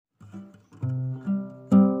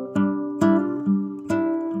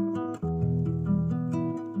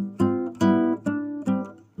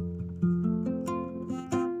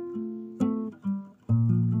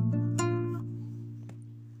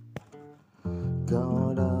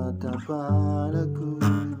Kau datang padaku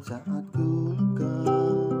saat ku luka,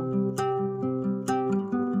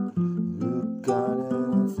 luka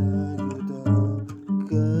dengan sejuta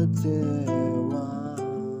kecewa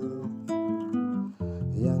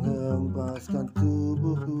yang hempaskan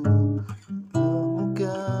tubuhku,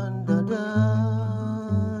 temukan dada,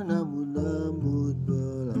 namun lembut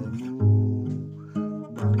belaimu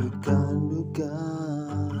bagaikan duka.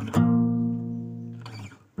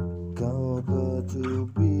 Kau kecup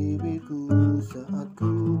bibirku saat ku